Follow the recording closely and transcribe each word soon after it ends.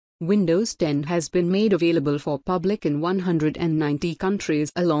Windows 10 has been made available for public in 190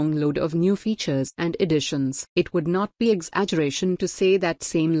 countries along load of new features and additions. It would not be exaggeration to say that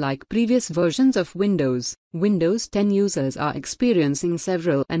same like previous versions of Windows, Windows 10 users are experiencing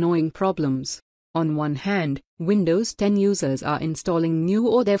several annoying problems. On one hand, Windows 10 users are installing new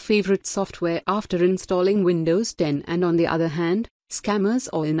or their favorite software after installing Windows 10, and on the other hand, scammers,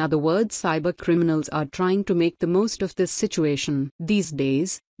 or in other words cyber criminals, are trying to make the most of this situation. These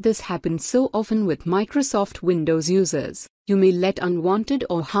days, this happens so often with Microsoft Windows users. You may let unwanted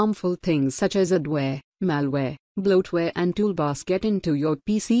or harmful things such as adware, malware, bloatware and toolbars get into your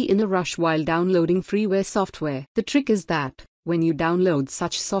PC in a rush while downloading freeware software. The trick is that, when you download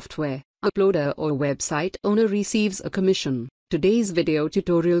such software, uploader or website owner receives a commission. Today's video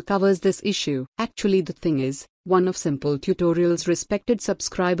tutorial covers this issue. Actually, the thing is, one of Simple Tutorial's respected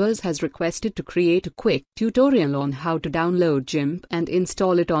subscribers has requested to create a quick tutorial on how to download Gimp and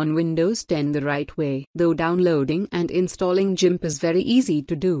install it on Windows 10 the right way. Though downloading and installing Gimp is very easy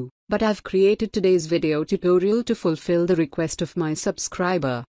to do, but I've created today's video tutorial to fulfill the request of my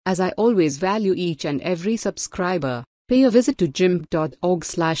subscriber, as I always value each and every subscriber. Pay a visit to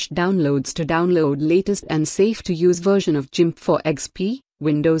gimp.org/downloads to download latest and safe to use version of Gimp for XP,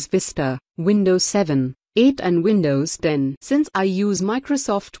 Windows Vista, Windows 7, 8 and Windows 10. Since I use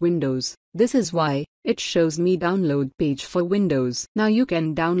Microsoft Windows, this is why it shows me download page for Windows. Now you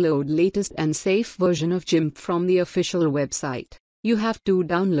can download latest and safe version of Gimp from the official website. You have two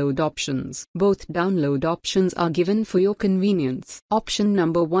download options. Both download options are given for your convenience. Option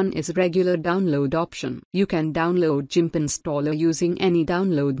number 1 is regular download option. You can download Gimp installer using any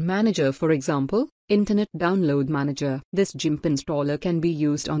download manager, for example, Internet Download Manager. This Gimp installer can be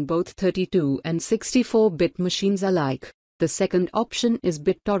used on both 32 and 64-bit machines alike. The second option is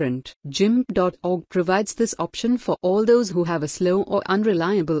BitTorrent. Gimp.org provides this option for all those who have a slow or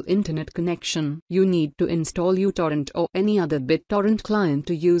unreliable internet connection. You need to install uTorrent or any other BitTorrent client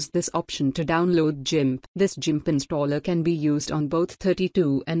to use this option to download Gimp. This Gimp installer can be used on both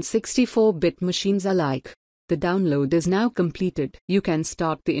 32 and 64-bit machines alike. The download is now completed. You can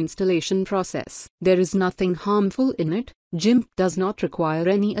start the installation process. There is nothing harmful in it. Gimp does not require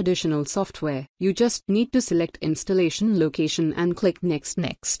any additional software. You just need to select installation location and click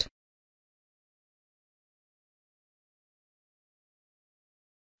Next.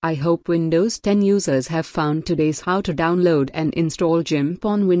 I hope Windows 10 users have found today's how to download and install Gimp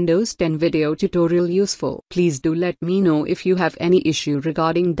on Windows 10 video tutorial useful. Please do let me know if you have any issue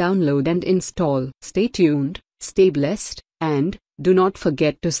regarding download and install. Stay tuned, stay blessed, and do not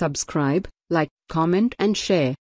forget to subscribe, like, comment and share.